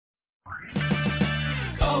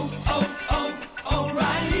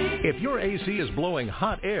If your AC is blowing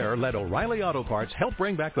hot air, let O'Reilly Auto Parts help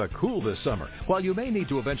bring back the cool this summer. While you may need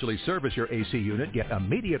to eventually service your AC unit, get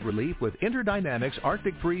immediate relief with Interdynamics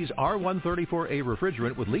Arctic Freeze R134A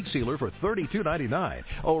refrigerant with leak sealer for $32.99.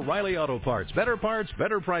 O'Reilly Auto Parts. Better parts,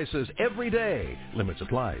 better prices every day. Limit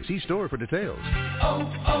supply. See store for details.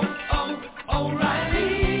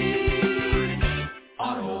 O'Reilly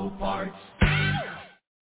Auto Parts.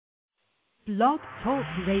 Blog Talk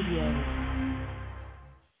Radio.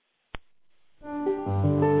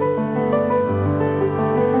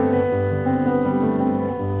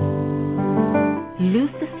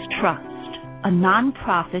 Lucis Trust, a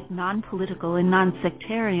non-profit, non-political, and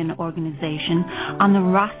non-sectarian organization on the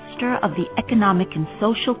roster of the Economic and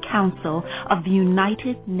Social Council of the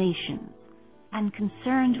United Nations, and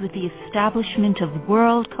concerned with the establishment of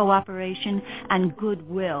world cooperation and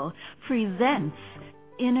goodwill, presents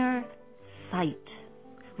Inner Sight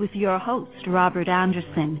with your host, Robert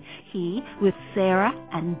Anderson. He, with Sarah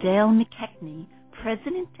and Dale McKechnie,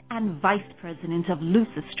 President and Vice President of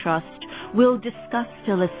Lucis Trust, will discuss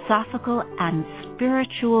philosophical and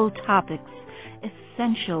spiritual topics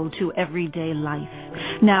essential to everyday life.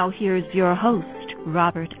 Now here's your host,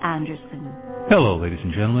 Robert Anderson. Hello, ladies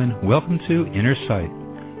and gentlemen. Welcome to Inner Sight.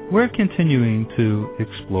 We're continuing to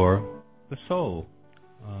explore the soul.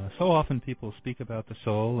 So often people speak about the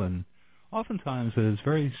soul, and oftentimes there's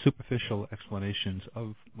very superficial explanations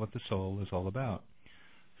of what the soul is all about.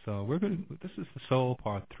 So this is the Soul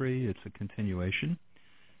Part 3. It's a continuation.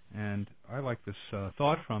 And I like this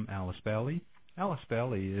thought from Alice Bailey. Alice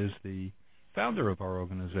Bailey is the founder of our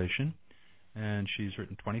organization, and she's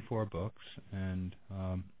written 24 books, and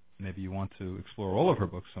maybe you want to explore all of her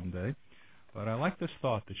books someday. But I like this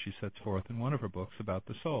thought that she sets forth in one of her books about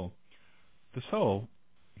the soul. The soul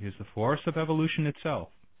is the force of evolution itself.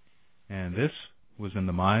 And this was in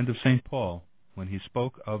the mind of St. Paul when he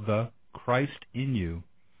spoke of the Christ in you,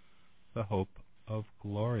 the hope of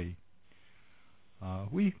glory.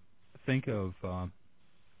 We think of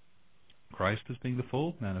Christ as being the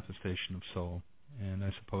full manifestation of soul, and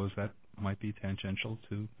I suppose that might be tangential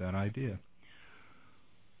to that idea.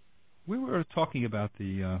 We were talking about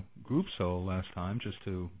the group soul last time, just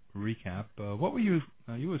to recap. What were you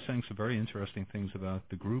were saying some very interesting things about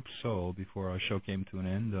the group soul before our show came to an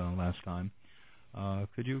end last time.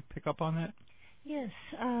 Could you pick up on that? Yes,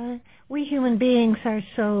 we human beings are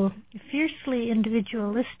so fiercely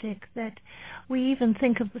individualistic that we even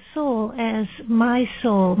think of the soul as my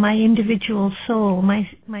soul, my individual soul,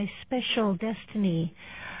 my special destiny.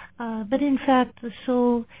 But in fact, the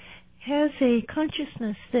soul has a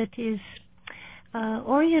consciousness that is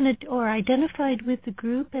oriented or identified with the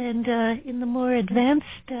group, and in the more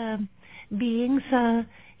advanced beings,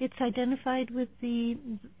 it's identified with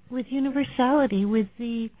universality, with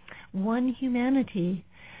the one humanity.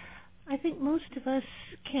 I think most of us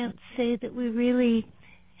can't say that we really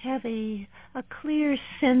have a clear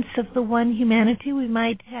sense of the one humanity. We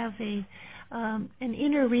might have an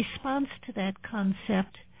inner response to that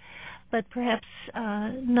concept, but perhaps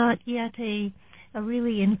not yet a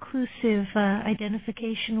really inclusive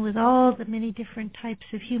identification with all the many different types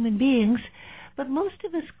of human beings. But most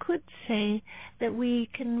of us could say that we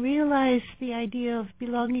can realize the idea of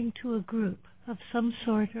belonging to a group of some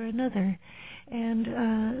sort or another.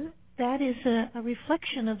 And that is a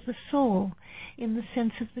reflection of the soul in the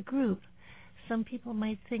sense of the group. Some people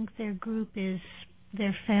might think their group is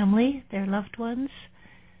their family, their loved ones.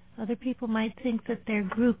 Other people might think that their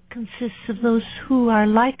group consists of those who are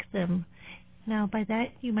like them. Now, by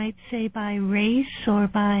that you might say by race or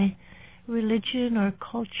by religion or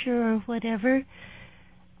culture or whatever.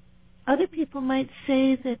 Other people might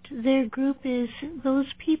say that their group is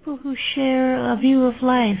those people who share a view of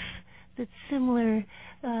life that's similar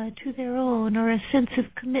to their own, or a sense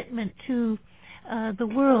of commitment to the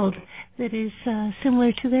world that is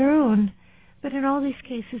similar to their own. But in all these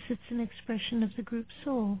cases, it's an expression of the group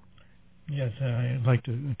soul. Yes, I'd like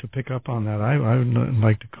to pick up on that. I would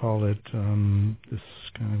like to call it this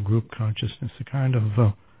kind of group consciousness, a kind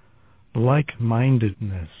of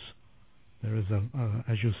like-mindedness. There is,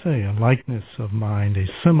 as you say, a likeness of mind, a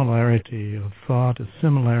similarity of thought, a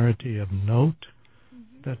similarity of note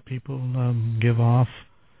that people give off.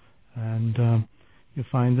 And you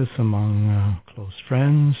find this among close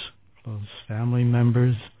friends, close family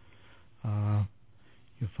members.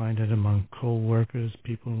 You find it among co-workers,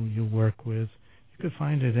 people you work with. You could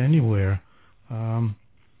find it anywhere. And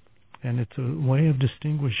it's a way of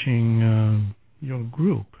distinguishing your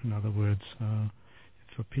group. In other words,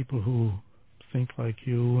 it's for people who think like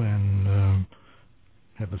you and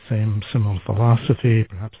have the similar philosophy,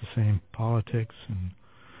 perhaps the same politics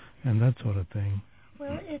and that sort of thing.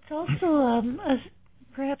 Well, it's also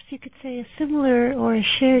perhaps you could say a similar or a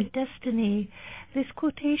shared destiny. This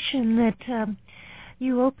quotation that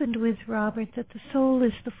you opened with, Robert, that the soul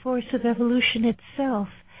is the force of evolution itself,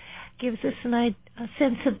 gives us a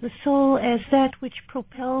sense of the soul as that which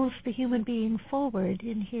propels the human being forward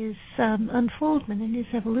in his unfoldment, in his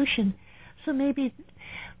evolution. So maybe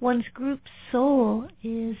one's group soul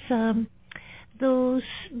is those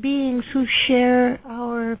beings who share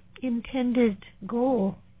our intended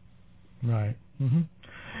goal. Right. Mm-hmm.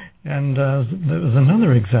 And there was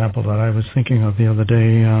another example that I was thinking of the other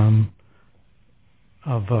day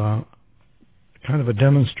of kind of a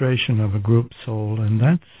demonstration of a group soul, and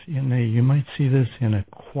that's you might see this in a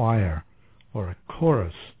choir or a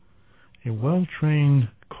chorus, a well-trained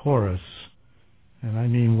chorus, and I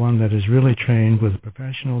mean one that is really trained with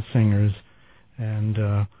professional singers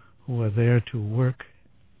and who are there to work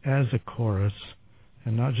as a chorus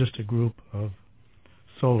and not just a group of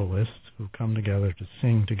soloists who come together to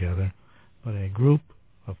sing together, but a group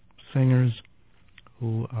of singers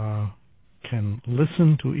who can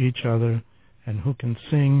listen to each other and who can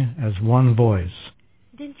sing as one voice.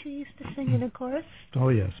 Didn't you used to sing in a chorus? Oh,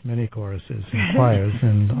 yes, many choruses and choirs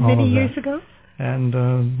and all many of that. years ago? And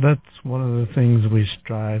that's one of the things we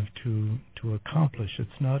strive to accomplish.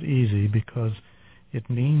 It's not easy because it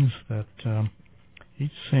means that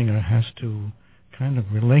each singer has to kind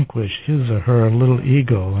of relinquish his or her little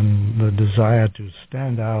ego and the desire to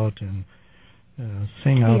stand out and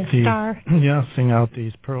sing out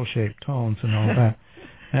these pearl-shaped tones and all that.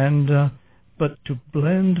 And but to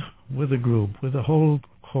blend with a group, with a whole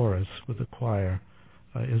chorus, with a choir,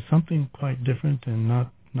 is something quite different and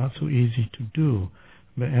not so easy to do.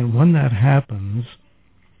 And when that happens,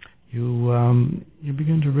 you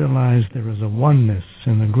begin to realize there is a oneness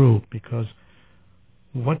in the group, because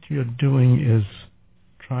what you're doing is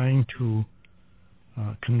trying to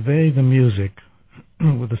convey the music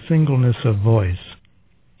with a singleness of voice,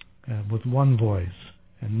 with one voice,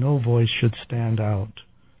 and no voice should stand out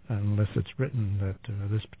unless it's written that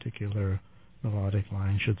this particular melodic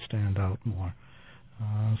line should stand out more.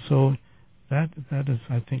 So that is,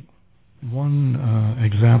 I think, one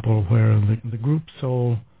example where the group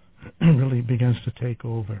soul really begins to take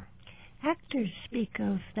over. Actors speak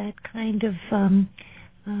of that kind of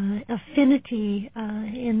affinity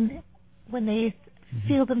when they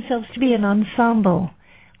feel themselves to be an ensemble,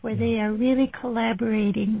 where they are really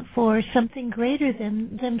collaborating for something greater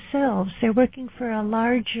than themselves. They're working for a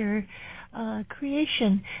larger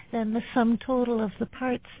creation than the sum total of the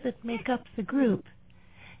parts that make up the group.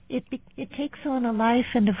 It takes on a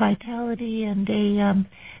life and a vitality and a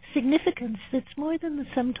significance that's more than the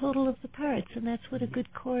sum total of the parts, and that's what a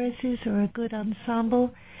good chorus is, or a good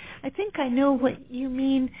ensemble. I think I know what you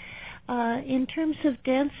mean in terms of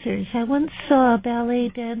dancers. I once saw a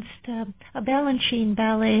Balanchine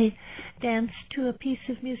ballet dance to a piece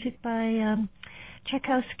of music by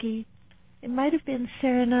Tchaikovsky. It might have been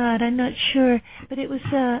Serenade, I'm not sure, but it was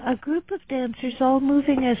a group of dancers all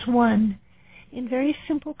moving as one, in very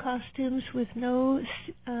simple costumes with no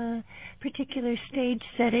particular stage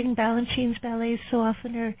setting. Balanchine's ballets so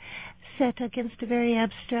often are set against a very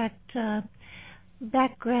abstract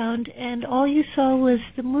background, and all you saw was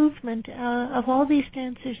the movement of all these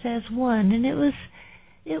dancers as one, and it was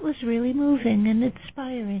really moving and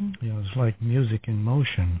inspiring. Yeah, it was like music in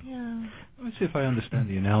motion. Yeah. Let me see if I understand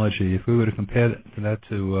the analogy. If we were to compare that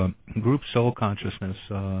to group soul consciousness,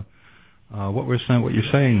 what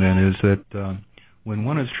you're saying then is that when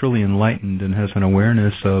one is truly enlightened and has an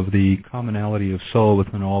awareness of the commonality of soul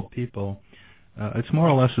within all people, it's more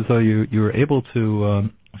or less as though you're able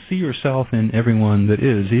to see yourself in everyone that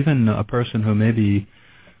is, even a person who maybe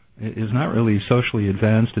is not really socially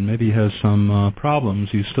advanced and maybe has some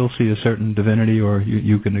problems. You still see a certain divinity, or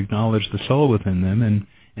you can acknowledge the soul within them, and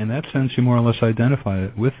in that sense you more or less identify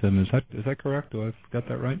with them. Is that correct? Do I got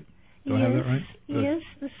that right? Do I have that right? Yes,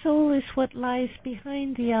 the soul is what lies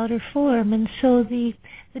behind the outer form, and so the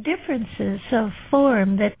differences of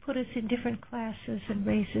form that put us in different classes and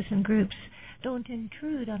races and groups don't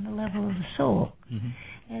intrude on the level of the soul. Mm-hmm.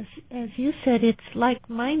 As you said, it's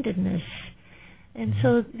like-mindedness, and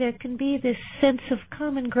so there can be this sense of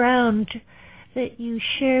common ground that you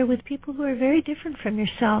share with people who are very different from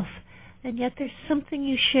yourself, and yet there's something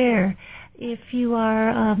you share if you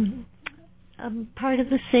are part of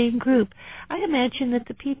the same group. I imagine that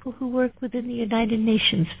the people who work within the United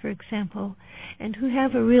Nations, for example, and who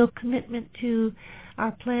have a real commitment to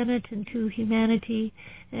our planet and to humanity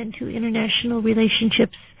and to international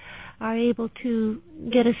relationships, are able to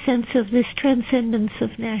get a sense of this transcendence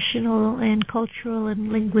of national and cultural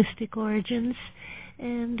and linguistic origins,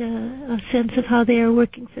 and a sense of how they are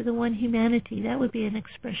working for the one humanity. That would be an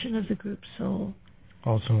expression of the group soul.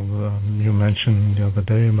 Also, you mentioned the other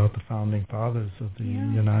day about the founding fathers of the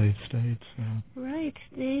United States. Right.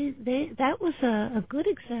 That was a good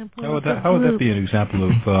example. How would that be an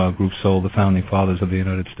example of group soul, the founding fathers of the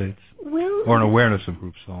United States? Well, or an awareness of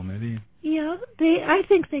group soul, maybe? Yeah, I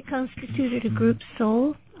think they constituted a group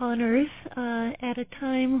soul on Earth at a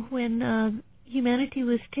time when humanity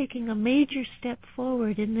was taking a major step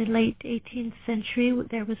forward. In the late 18th century,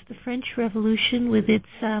 there was the French Revolution with its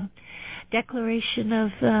declaration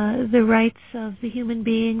of the rights of the human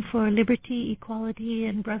being for liberty, equality,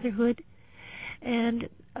 and brotherhood. And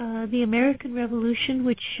the American Revolution,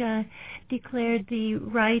 which declared the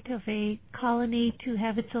right of a colony to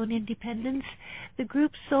have its own independence. The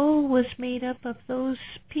group soul was made up of those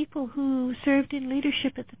people who served in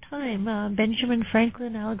leadership at the time. Benjamin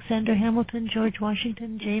Franklin, Alexander Hamilton, George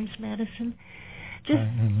Washington, James Madison.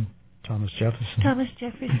 And Thomas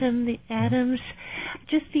Jefferson, the Adams.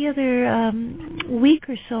 Just the other week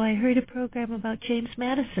or so, I heard a program about James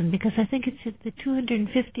Madison, because I think it's the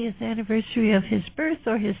 250th anniversary of his birth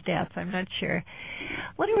or his death, I'm not sure.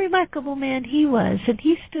 What a remarkable man he was, and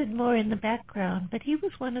he stood more in the background, but he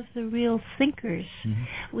was one of the real thinkers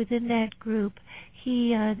within that group.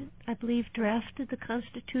 He, I believe, drafted the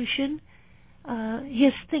Constitution.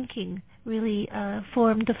 His thinking really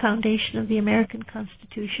formed the foundation of the American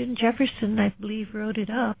Constitution. Jefferson, I believe, wrote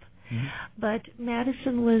it up. But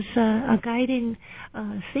Madison was a guiding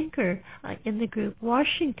thinker in the group.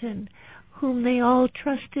 Washington, whom they all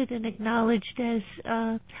trusted and acknowledged as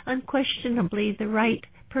unquestionably the right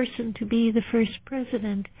person to be the first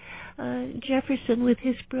president. Jefferson, with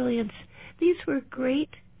his brilliance. These were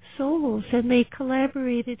great souls, and they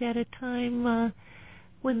collaborated at a time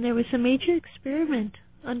when there was a major experiment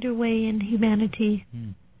underway in humanity.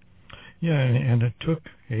 Yeah, and it took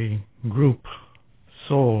a group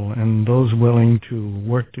soul and those willing to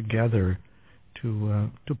work together to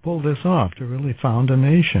pull this off, to really found a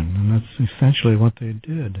nation, and that's essentially what they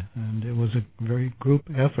did. And it was a very group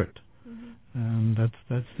effort, and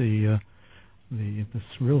that's the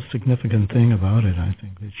real significant thing about it. I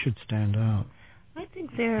think it should stand out. I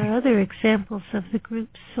think there are other examples of the group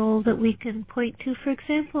soul that we can point to. For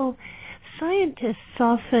example, scientists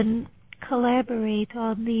often collaborate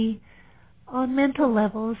on mental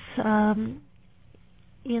levels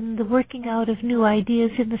in the working out of new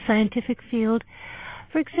ideas in the scientific field.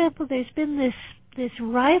 For example, there's been this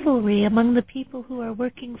rivalry among the people who are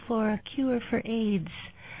working for a cure for AIDS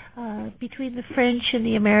between the French and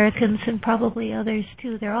the Americans, and probably others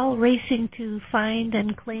too. They're all racing to find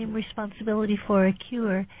and claim responsibility for a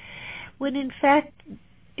cure, when in fact,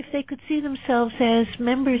 if they could see themselves as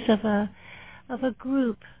members of a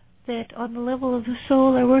group that on the level of the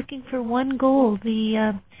soul are working for one goal,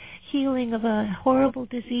 the healing of a horrible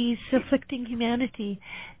disease afflicting humanity,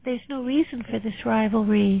 there's no reason for this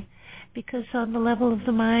rivalry, because on the level of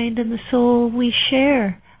the mind and the soul we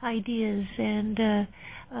share ideas and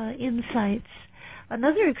insights.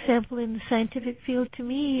 Another example in the scientific field to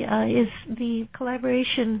me is the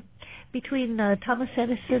collaboration between Thomas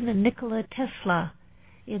Edison and Nikola Tesla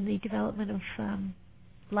in the development of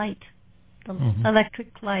light, the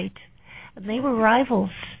electric light. And they were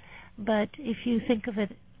rivals, but if you think of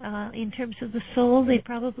it in terms of the soul, they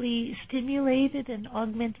probably stimulated and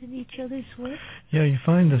augmented each other's work. Yeah, you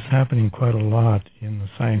find this happening quite a lot in the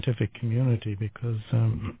scientific community because,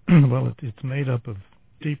 it's made up of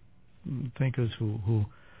deep thinkers who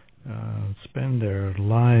spend their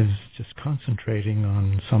lives just concentrating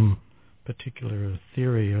on some particular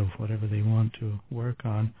theory of whatever they want to work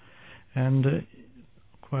on. And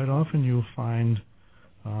quite often you'll find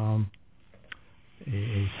a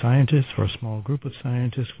scientist or a small group of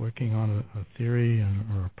scientists working on a theory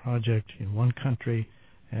or a project in one country,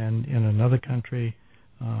 and in another country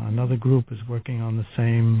another group is working on the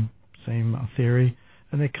same theory,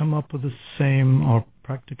 and they come up with the same or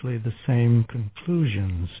practically the same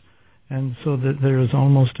conclusions. And so that there is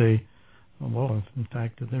almost in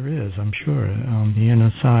fact there is, I'm sure, on the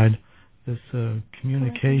inner side, this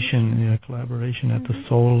communication, collaboration at the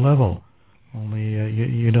soul level. Only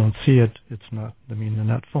you don't see it. It's not. I mean, they're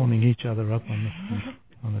not phoning each other up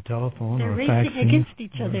on the telephone they're or racing faxing against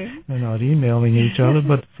each other. They're not emailing each other,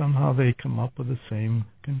 but somehow they come up with the same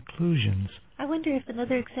conclusions. I wonder if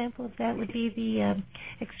another example of that would be the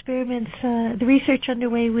experiments, the research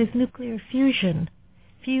underway with nuclear fusion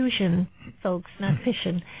fusion, folks, not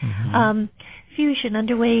fission. Fusion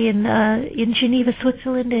underway in Geneva,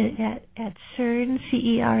 Switzerland, at CERN,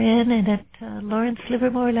 CERN, and at Lawrence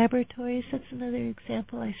Livermore Laboratories. That's another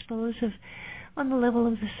example, I suppose, of, on the level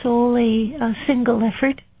of the soul, a single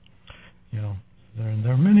effort. Yeah,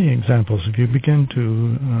 there are many examples. If you begin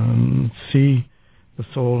to see the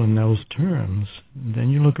soul in those terms, then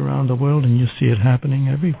you look around the world and you see it happening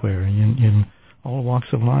everywhere, in all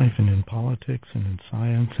walks of life, and in politics, and in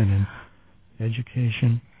science, and in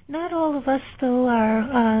education. Not all of us, though,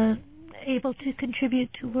 are able to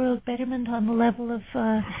contribute to world betterment on the level of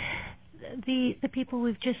the people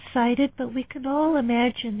we've just cited, but we can all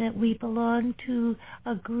imagine that we belong to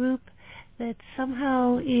a group that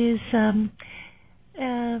somehow is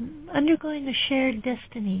undergoing a shared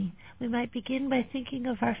destiny. We might begin by thinking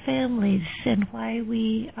of our families and why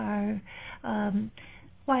we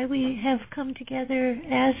have come together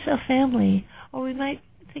as a family, or we might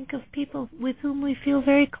think of people with whom we feel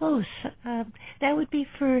very close. That would be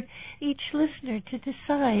for each listener to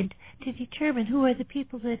decide, to determine who are the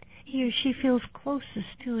people that he or she feels closest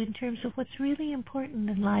to in terms of what's really important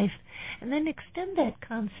in life, and then extend that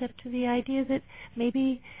concept to the idea that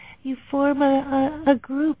maybe you form a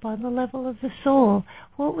group on the level of the soul.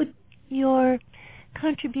 What would your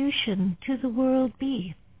contribution to the world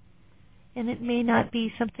be? And it may not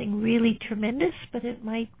be something really tremendous, but it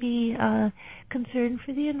might be a concern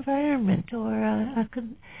for the environment, or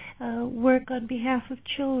work on behalf of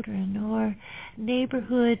children, or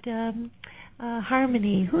neighborhood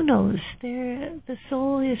harmony. Who knows? The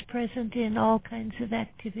soul is present in all kinds of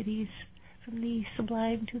activities, from the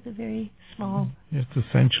sublime to the very small. It's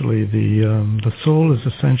essentially the soul is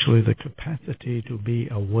essentially the capacity to be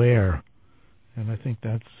aware, and I think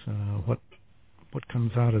that's what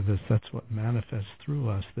comes out of this. That's what manifests through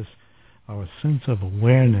us. Our sense of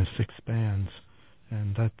awareness expands,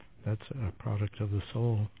 and that's a product of the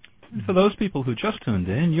soul. And for those people who just tuned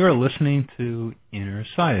in, you're listening to Inner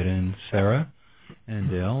Sight, and Sarah and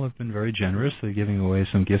Dale have been very generous. They're giving away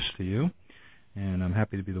some gifts to you, and I'm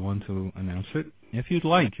happy to be the one to announce it. If you'd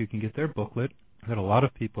like, you can get their booklet that a lot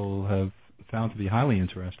of people have found to be highly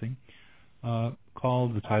interesting. The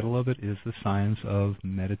title of it is The Science of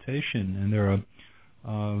Meditation, and there are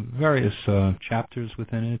various chapters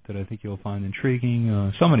within it that I think you'll find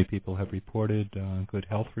intriguing. So many people have reported good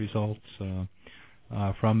health results from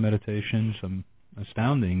meditation. Some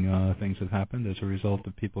astounding things have happened as a result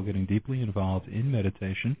of people getting deeply involved in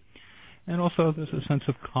meditation. And also there's a sense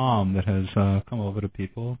of calm that has come over to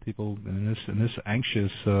people. People in this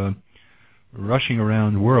anxious, rushing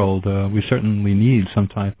around world, we certainly need some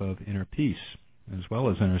type of inner peace as well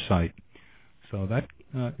as inner sight. So that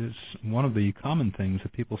is one of the common things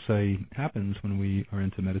that people say happens when we are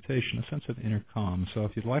into meditation, a sense of inner calm. So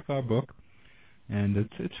if you'd like our book, and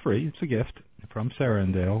it's free, it's a gift from Sarah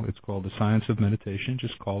and Dale. It's called The Science of Meditation.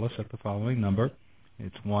 Just call us at the following number.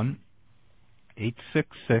 It's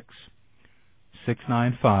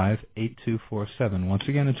 1-866-695-8247. Once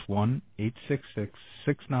again, it's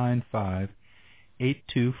 1-866-695-8247.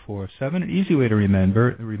 An easy way to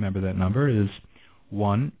remember that number is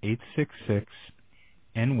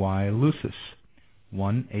 1-866-NY-LUCIS.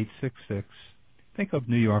 1-866, think of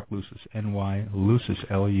New York Lucis, NY Lucis,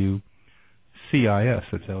 L-U-C-I-S,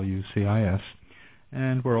 that's L-U-C-I-S.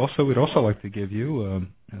 And we'd also like to give you,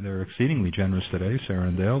 they're exceedingly generous today, Sarah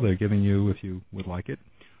and Dale, they're giving you, if you would like it,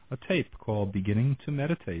 a tape called Beginning to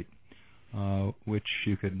Meditate, which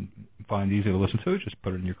you can find easy to listen to. Just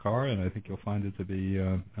put it in your car, and I think you'll find it to be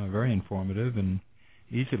very informative and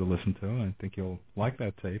easy to listen to. I think you'll like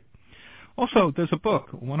that tape. Also, there's a book.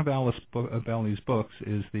 One of Ali's books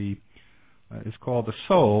is called The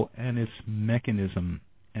Soul and Its Mechanism.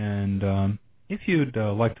 And if you'd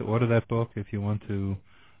like to order that book, if you want to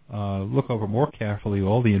look over more carefully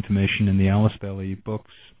all the information in the Alice Bailey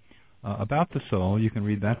books about the soul, you can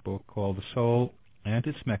read that book called The Soul and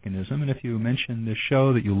Its Mechanism. And if you mention this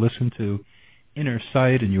show that you listen to Inner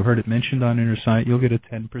Sight and you heard it mentioned on Inner Sight, you'll get a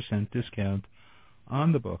 10% discount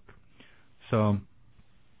on the book. So,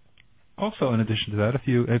 also in addition to that, if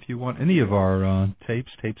you want any of our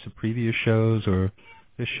tapes of previous shows or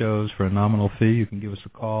this show's for a nominal fee, you can give us a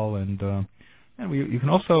call, and you can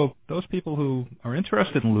also, those people who are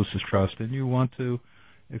interested in Lucis Trust and you want to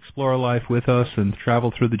explore life with us and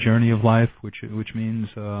travel through the journey of life, which means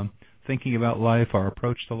thinking about life, our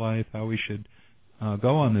approach to life, how we should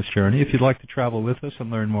go on this journey. If you'd like to travel with us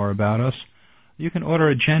and learn more about us, you can order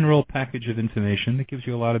a general package of information that gives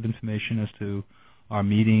you a lot of information as to our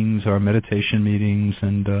meetings, our meditation meetings,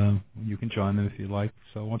 and you can join them if you'd like.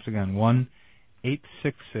 So once again,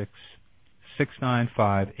 1-866-695-8247.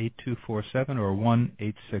 695-8247 or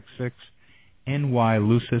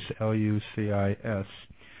 1-866-NY-LUCIS, L-U-C-I-S.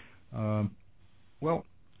 Well,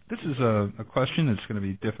 this is a question that's going to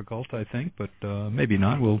be difficult, I think, but maybe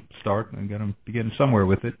not. We'll start and begin somewhere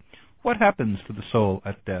with it. What happens to the soul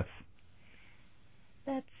at death?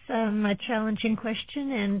 That's a challenging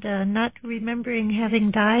question, and not remembering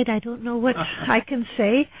having died, I don't know what I can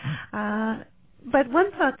say. But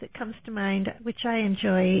one thought that comes to mind, which I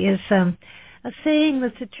enjoy, is a saying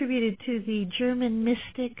that's attributed to the German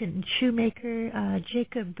mystic and shoemaker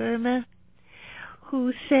Jacob Boehme,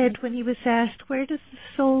 who said when he was asked, where does the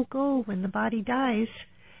soul go when the body dies,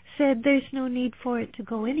 said there's no need for it to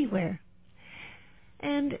go anywhere.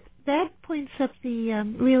 And that points up the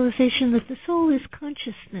realization that the soul is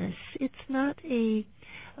consciousness. It's not a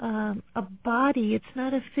body. It's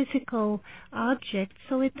not a physical object,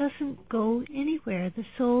 so it doesn't go anywhere. The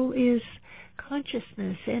soul is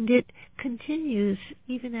consciousness, and it continues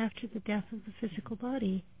even after the death of the physical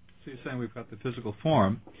body. So you're saying we've got the physical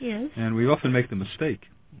form, yes, and we often make the mistake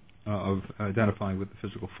of identifying with the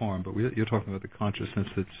physical form, but you're talking about the consciousness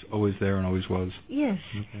that's always there and always was. Yes.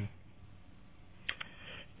 Okay.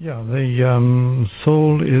 Yeah, the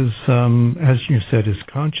soul is, as you said, is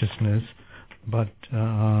consciousness, but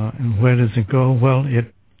and where does it go? Well,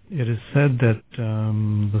 it is said that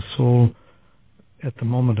the soul, at the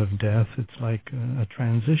moment of death, it's like a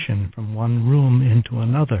transition from one room into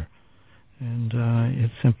another, and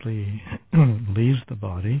it simply leaves the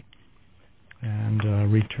body and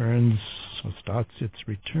returns, or starts its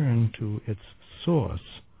return to its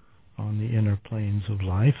source on the inner planes of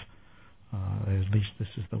life. At least this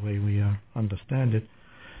is the way we understand it,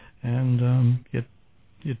 and it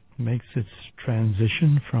makes its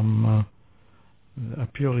transition from a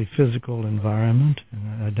purely physical environment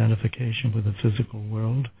and identification with the physical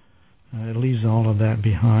world. It leaves all of that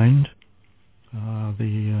behind.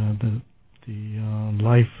 The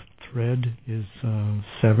life thread is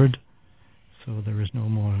severed, so there is no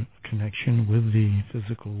more connection with the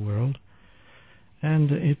physical world,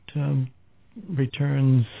 and it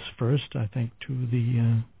returns first, I think, to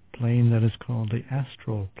the plane that is called the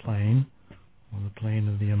astral plane, or the plane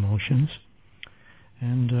of the emotions.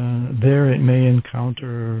 And there it may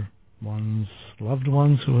encounter one's loved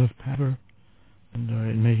ones who have passed, and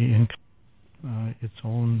it may encounter its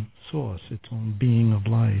own source, its own being of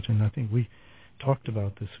light. And I think we talked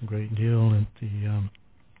about this a great deal at in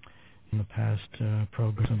the past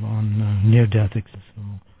program on near-death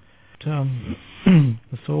experience.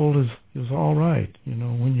 The soul is all right. You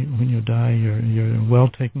know, when you die, you're well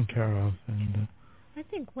taken care of. And I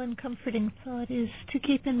think one comforting thought is to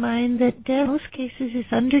keep in mind that death, in most cases,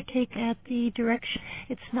 is undertaken at the direction.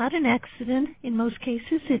 It's not an accident. In most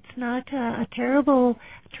cases, it's not a terrible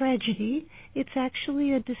tragedy. It's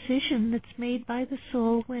actually a decision that's made by the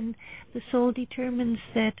soul when the soul determines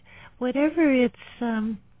that whatever its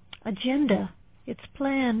agenda, its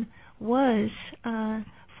plan was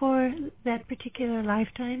for that particular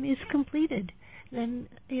lifetime is completed. Then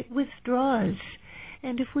it withdraws.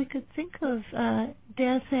 And if we could think of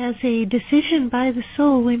death as a decision by the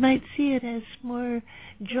soul, we might see it as more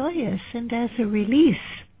joyous and as a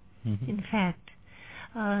release, in fact.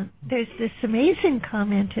 There's this amazing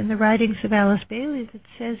comment in the writings of Alice Bailey that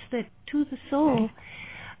says that to the soul,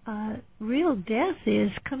 real death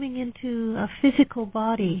is coming into a physical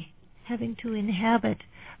body, having to inhabit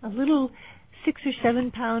a little 6 or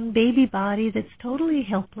 7 pound baby body that's totally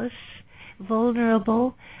helpless,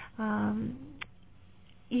 vulnerable.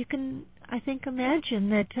 You can, I think, imagine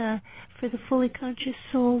that for the fully conscious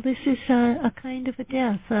soul, this is a kind of a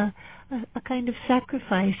death, a kind of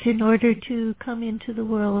sacrifice in order to come into the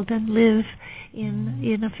world and live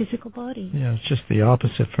in a physical body. Yeah, it's just the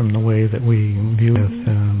opposite from the way that we view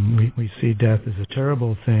it. We see death as a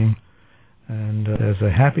terrible thing and as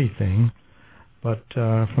a happy thing, but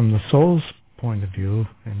from the soul's point of view,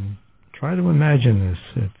 and try to imagine this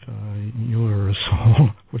if you were a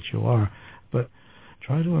soul, which you are, but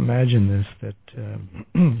try to imagine this, that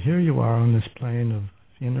here you are on this plane of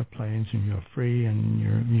inner planes, and you're free, and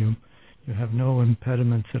you have no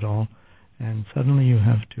impediments at all, and suddenly you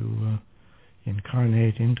have to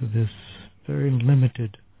incarnate into this very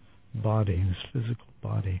limited body, this physical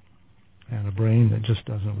body, and a brain that just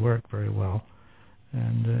doesn't work very well,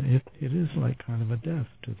 and it is like kind of a death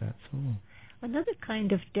to that soul. Another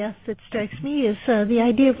kind of death that strikes me is the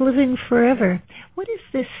idea of living forever. What is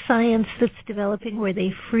this science that's developing where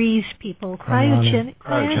they freeze people?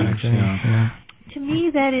 Cryogenics. Yeah. To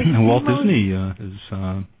me, that is. And Walt Disney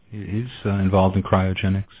is involved in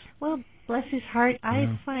cryogenics. Well, bless his heart, I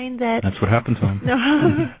find that. That's what happened to him. No,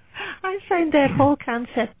 I find that whole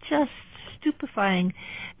concept just stupefying,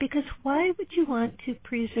 because why would you want to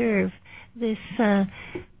preserve this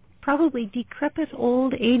probably decrepit,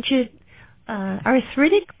 old, aged,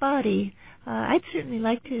 arthritic body? I'd certainly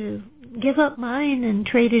like to give up mine and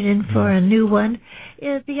trade it in for a new one.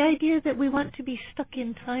 The idea that we want to be stuck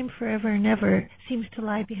in time forever and ever seems to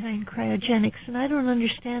lie behind cryogenics, and I don't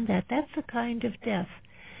understand that. That's a kind of death,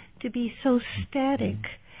 to be so static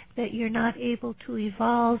that you're not able to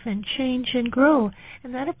evolve and change and grow.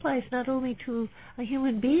 And that applies not only to a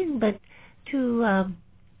human being, but to a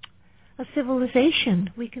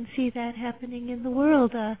civilization. We can see that happening in the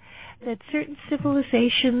world, that certain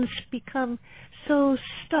civilizations become so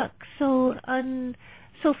stuck, so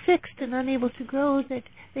fixed and unable to grow that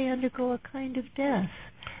they undergo a kind of death.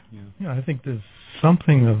 Yeah, I think there's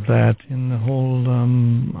something of that in the whole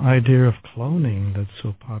idea of cloning that's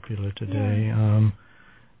so popular today. Yeah.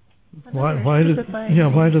 Why do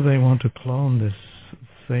they want to clone this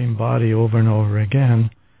same body over and over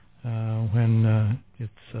again when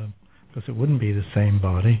it's because it wouldn't be the same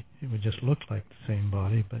body. It would just look like the same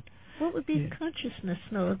body, but what would be the consciousness?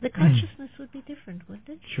 No, the consciousness would be different, wouldn't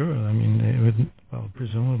it? Sure. I mean, it would. Well,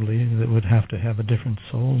 presumably, it would have to have a different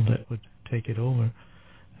soul that would take it over,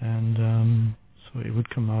 and so it would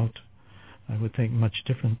come out, I would think, much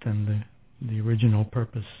different than the original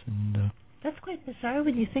purpose. And that's quite bizarre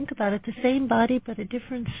when you think about it. The same body but a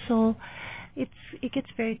different soul. It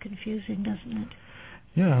gets very confusing, doesn't it?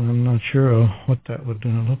 Yeah, and I'm not sure what that would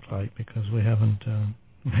look like because we haven't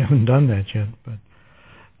done that yet. But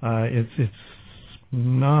it's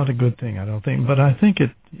not a good thing, I don't think. But I think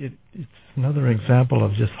it's another example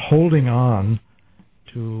of just holding on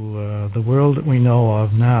to the world that we know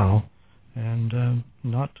of now, and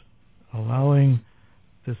not allowing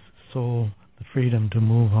this soul the freedom to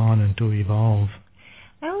move on and to evolve.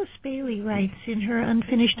 Alice Bailey writes in her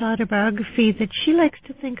unfinished autobiography that she likes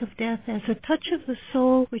to think of death as a touch of the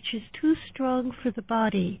soul which is too strong for the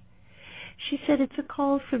body. She said it's a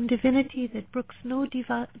call from divinity that brooks no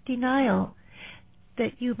denial,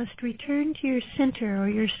 that you must return to your center or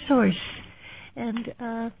your source and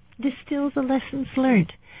distill the lessons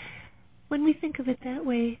learned. When we think of it that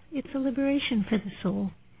way, it's a liberation for the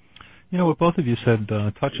soul. You know, what both of you said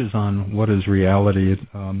touches on what is reality.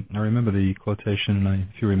 I remember the quotation, and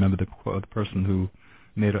if you remember the person who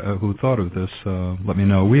thought of this, let me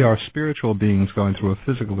know. We are spiritual beings going through a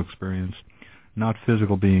physical experience, not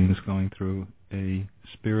physical beings going through a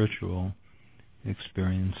spiritual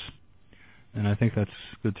experience. And I think that's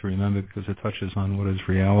good to remember because it touches on what is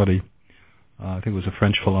reality. I think it was a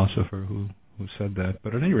French philosopher who said that.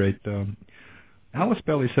 But at any rate, Alice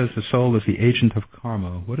Bailey says the soul is the agent of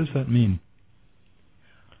karma. What does that mean?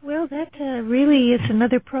 Well, that really is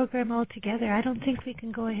another program altogether. I don't think we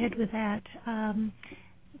can go ahead with that.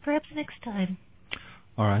 Perhaps next time.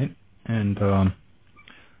 All right. And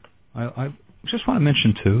I just want to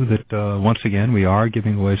mention, too, that once again we are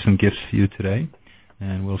giving away some gifts to you today.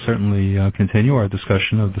 And we'll certainly continue our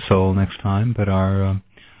discussion of the soul next time. But our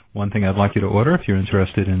one thing I'd like you to order, if you're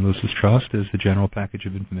interested in Lucis Trust, is the general package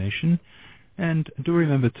of information. And do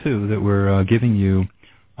remember, too, that we're giving you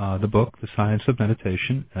the book, The Science of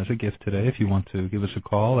Meditation, as a gift today. If you want to give us a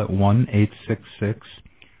call at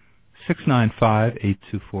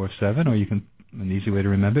 1-866-695-8247, or you can, an easy way to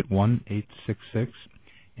remember it,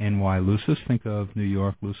 1-866-NY-LUCIS. Think of New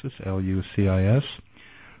York Lucis, L-U-C-I-S.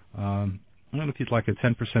 I don't know if you'd like a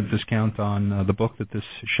 10% discount on the book that this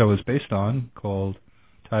show is based on,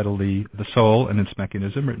 titled The Soul and Its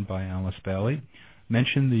Mechanism, written by Alice Bailey.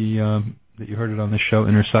 Mention that you heard it on the show,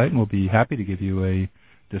 Inner Sight, and we'll be happy to give you a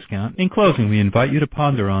discount. In closing, we invite you to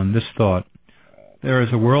ponder on this thought. There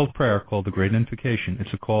is a world prayer called the Great Invocation.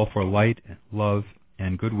 It's a call for light, love,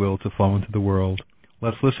 and goodwill to flow into the world.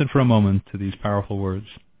 Let's listen for a moment to these powerful words.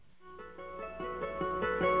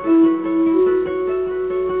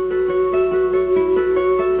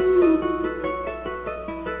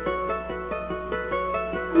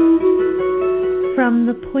 From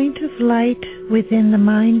the point of light within the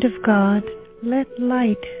mind of God, let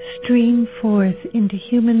light stream forth into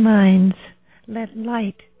human minds. Let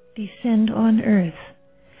light descend on earth.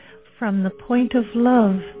 From the point of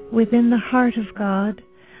love within the heart of God,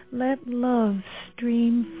 let love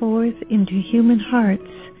stream forth into human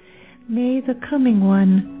hearts. May the coming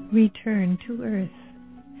one return to earth.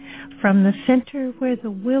 From the center where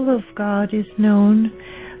the will of God is known,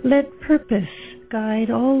 let purpose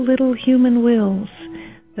guide all little human wills,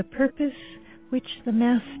 the purpose which the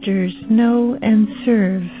masters know and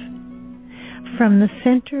serve. From the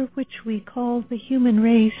center which we call the human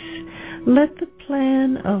race, let the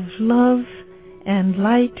plan of love and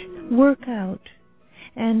light work out,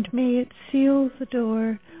 and may it seal the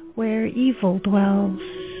door where evil dwells.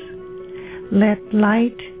 Let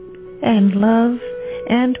light and love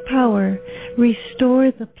and power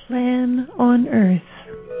restore the plan on earth.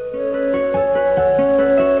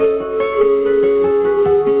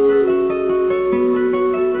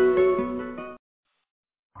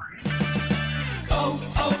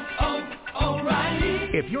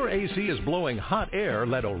 If your AC is blowing hot air,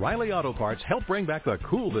 let O'Reilly Auto Parts help bring back the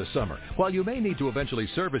cool this summer. While you may need to eventually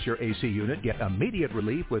service your AC unit, get immediate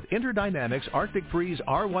relief with Interdynamics Arctic Freeze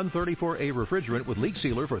R134A refrigerant with leak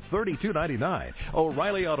sealer for $32.99.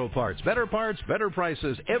 O'Reilly Auto Parts. Better parts, better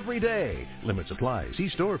prices every day. Limit supply. See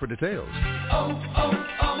store for details.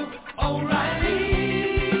 O'Reilly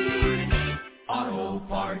Auto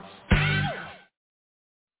Parts.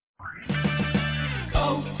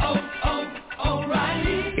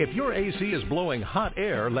 If your AC is blowing hot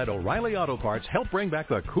air, let O'Reilly Auto Parts help bring back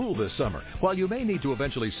the cool this summer. While you may need to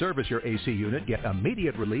eventually service your AC unit, get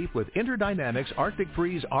immediate relief with Interdynamics Arctic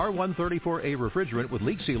Freeze R134A refrigerant with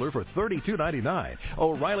leak sealer for $32.99.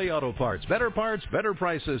 O'Reilly Auto Parts. Better parts, better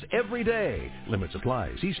prices every day. Limit supply.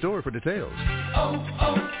 See store for details.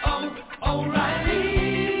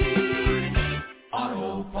 O'Reilly.